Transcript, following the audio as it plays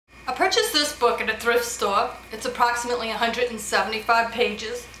purchased this book at a thrift store. It's approximately 175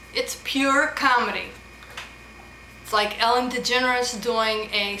 pages. It's pure comedy. It's like Ellen Degeneres doing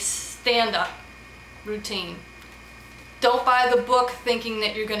a stand-up routine. Don't buy the book thinking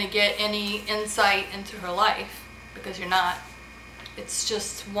that you're going to get any insight into her life, because you're not. It's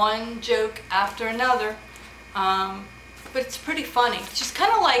just one joke after another. But it's pretty funny. She's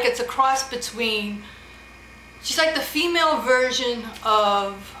kind of like, it's a cross between, she's like the female version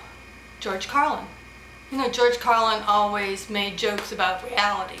of George Carlin. You know, George Carlin always made jokes about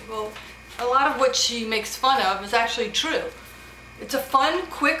reality. Well, a lot of what she makes fun of is actually true. It's a fun,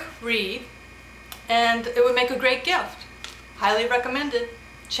 quick read, and it would make a great gift. Highly recommended.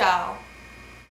 Ciao.